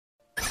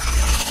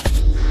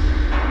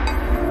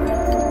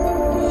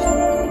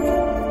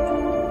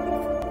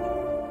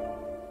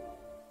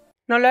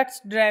Now let's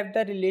derive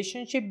the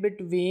relationship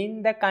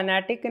between the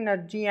kinetic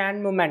energy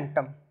and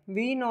momentum.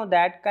 We know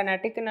that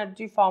kinetic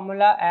energy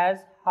formula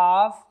as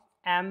half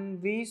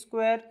mv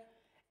square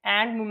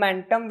and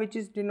momentum, which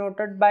is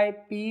denoted by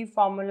P,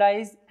 formula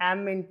is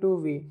m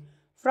into v.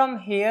 From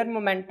here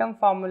momentum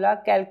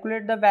formula,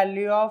 calculate the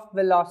value of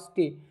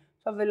velocity.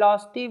 So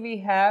velocity we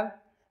have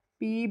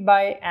P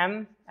by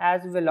m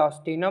as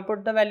velocity. Now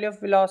put the value of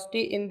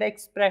velocity in the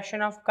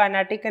expression of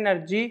kinetic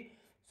energy.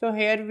 So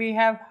here we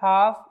have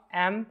half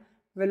m.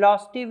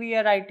 Velocity we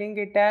are writing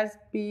it as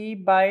P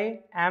by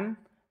m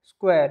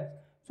square.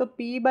 So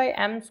P by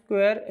m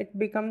square, it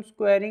becomes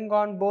squaring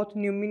on both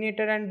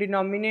numerator and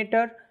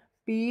denominator,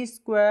 P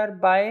square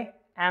by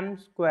m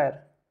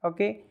square.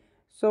 Okay,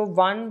 so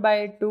 1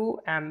 by 2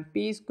 m.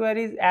 P square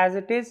is as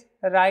it is,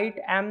 write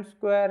m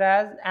square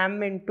as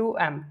m into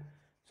m.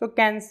 So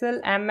cancel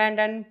m and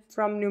n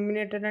from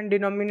numerator and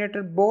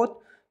denominator both.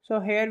 So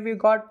here we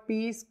got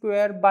P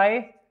square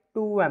by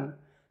 2m.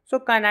 So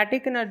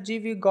kinetic energy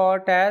we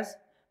got as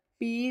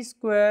P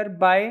square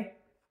by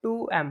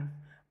 2m.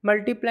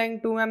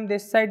 Multiplying 2m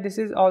this side, this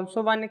is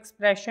also one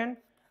expression.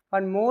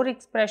 One more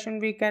expression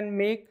we can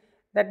make,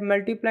 that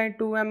multiply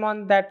 2m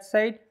on that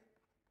side.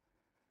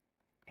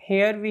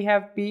 Here we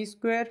have P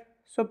square.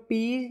 So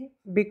P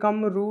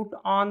become root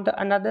on the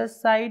another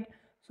side.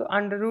 So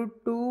under root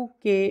 2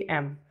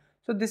 km.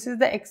 So this is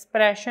the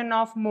expression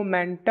of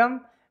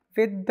momentum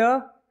with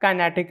the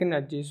kinetic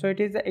energy. So it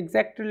is the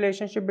exact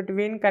relationship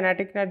between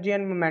kinetic energy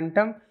and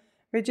momentum,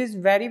 which is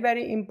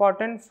very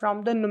important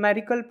from the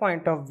numerical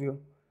point of view.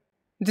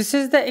 This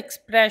is the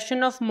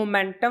expression of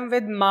momentum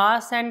with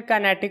mass and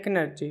kinetic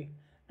energy.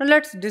 Now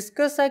let's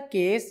discuss a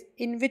case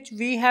in which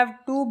we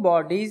have two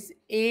bodies,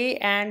 A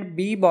and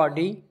B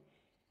body.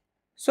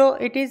 So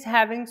it is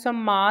having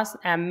some mass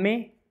ma,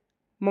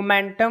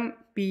 momentum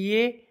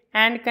pa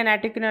and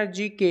kinetic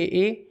energy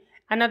ka.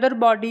 Another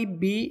body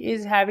B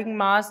is having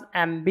mass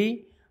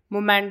mb,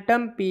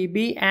 momentum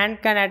pb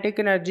and kinetic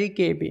energy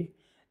kb.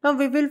 Now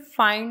we will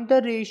find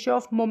the ratio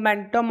of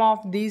momentum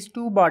of these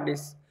two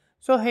bodies.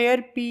 So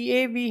here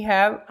Pa we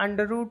have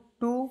under root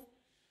 2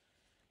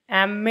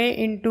 ma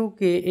into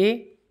Ka,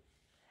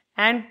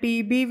 and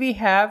Pb we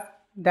have,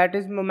 that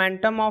is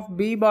momentum of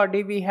B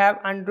body, we have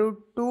under root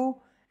 2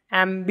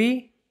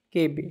 mb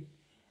Kb.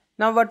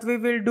 Now what we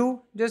will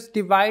do, just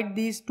divide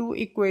these two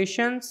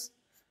equations.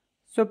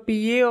 So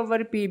Pa over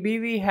Pb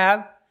we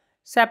have,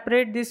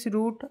 separate this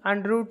root,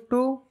 under root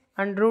 2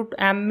 under root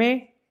ma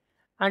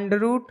under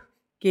root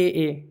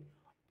Ka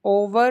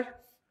over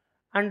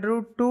under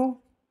root 2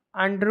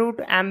 under root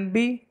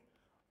mb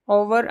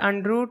over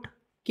under root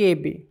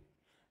kb.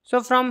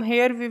 So from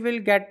here we will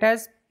get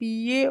as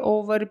Pa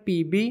over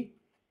Pb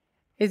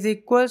is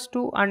equals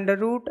to under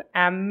root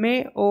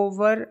ma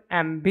over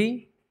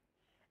mb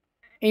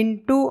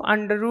into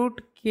under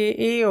root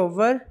Ka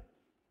over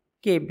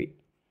kb.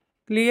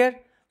 Clear?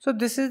 So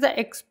this is the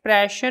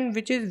expression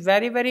which is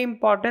very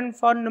important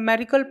for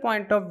numerical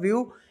point of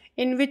view,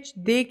 in which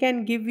they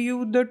can give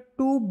you the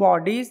two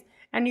bodies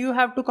and you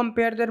have to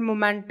compare their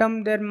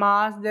momentum, their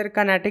mass, their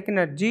kinetic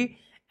energy,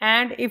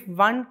 and if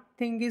one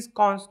thing is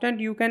constant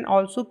you can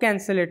also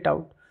cancel it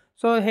out.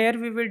 So here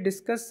we will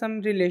discuss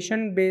some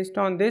relation based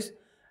on this.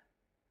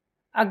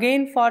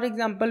 Again, for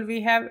example,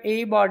 we have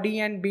A body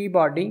and B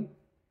body,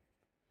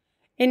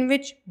 in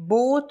which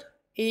both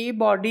A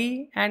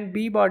body and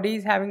B body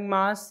is having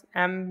mass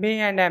mb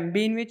and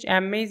mb, in which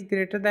ma is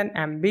greater than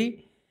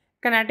mb.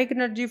 Kinetic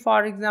energy,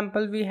 for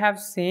example, we have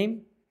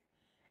same,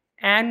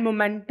 and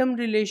momentum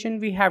relation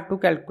we have to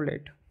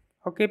calculate.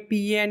 Okay,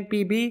 Pa and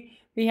Pb,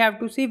 we have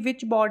to see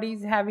which body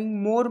is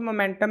having more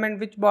momentum and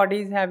which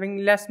body is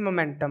having less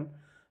momentum.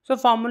 So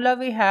formula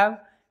we have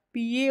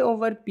Pa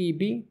over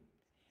Pb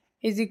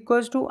is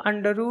equals to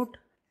under root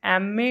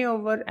ma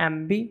over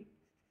mb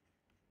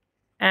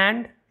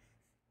and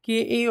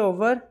Ka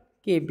over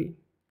Kb.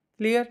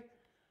 Clear?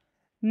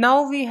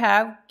 Now we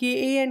have Ka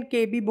and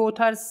Kb both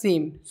are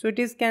same, so it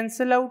is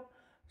cancel out.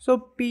 So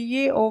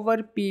Pa over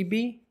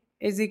Pb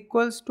is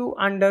equals to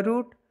under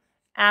root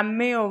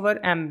ma over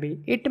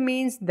mb. It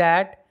means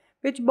that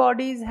which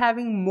body is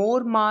having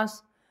more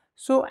mass,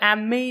 so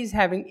ma is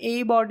having,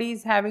 A body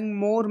is having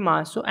more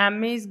mass, so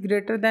ma is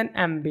greater than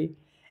mb.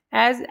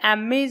 As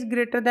ma is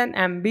greater than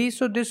mb,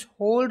 so this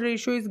whole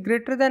ratio is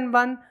greater than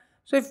 1.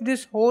 So if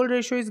this whole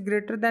ratio is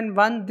greater than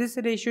 1, this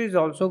ratio is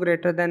also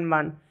greater than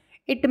 1.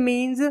 It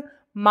means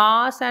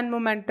mass and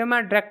momentum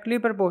are directly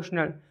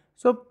proportional.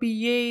 So Pa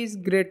is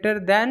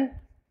greater than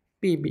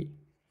Pb.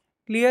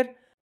 Clear?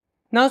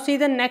 Now see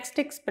the next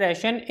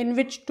expression in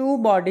which two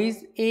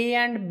bodies A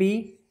and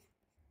B.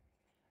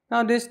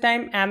 Now this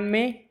time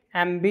Ma,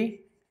 Mb.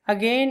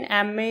 Again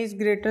Ma is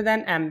greater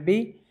than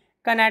Mb.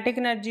 Kinetic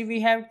energy we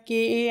have Ka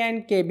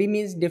and Kb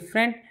means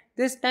different.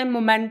 This time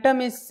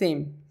momentum is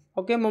same.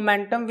 Okay,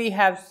 momentum we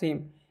have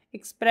same.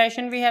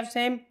 Expression we have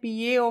same.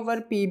 Pa over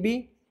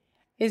Pb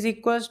is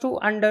equals to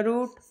under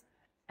root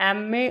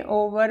Ma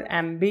over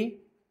Mb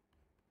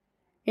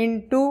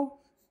into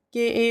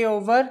Ka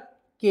over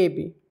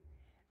Kb.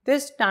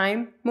 This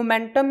time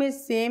momentum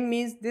is same,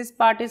 means this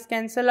part is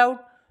cancel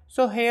out.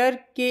 So here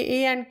Ka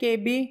and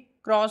Kb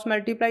cross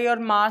multiply, your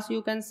mass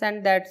you can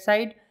send that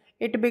side,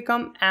 it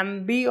become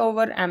Mb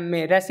over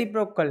Ma,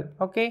 reciprocal.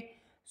 Okay,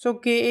 so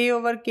Ka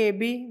over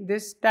Kb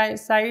this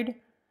side,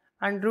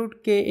 under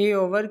root Ka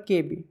over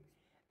Kb.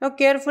 Now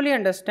carefully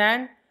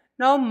understand,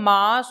 now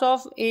mass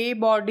of A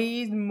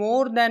body is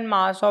more than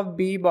mass of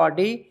B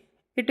body,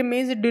 it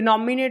means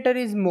denominator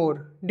is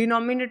more,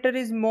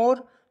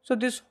 so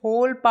this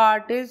whole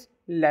part is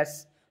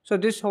less,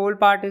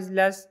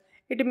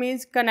 it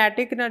means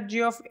kinetic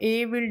energy of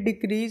A will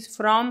decrease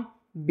from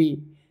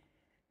B.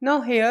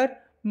 Now here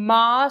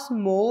mass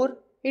more,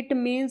 it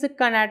means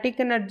kinetic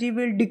energy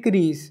will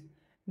decrease.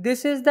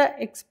 This is the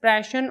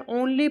expression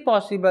only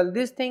possible.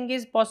 This thing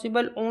is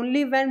possible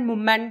only when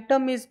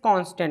momentum is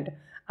constant.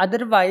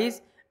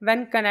 Otherwise,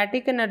 when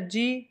kinetic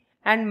energy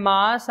and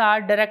mass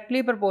are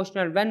directly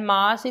proportional, when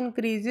mass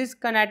increases,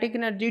 kinetic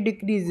energy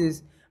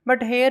decreases.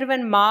 But here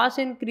when mass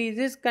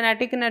increases,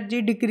 kinetic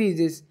energy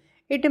decreases.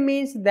 It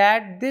means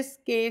that this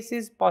case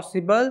is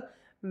possible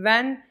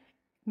when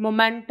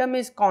momentum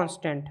is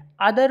constant.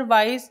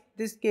 Otherwise,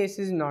 this case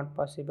is not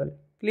possible.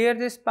 Clear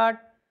this part?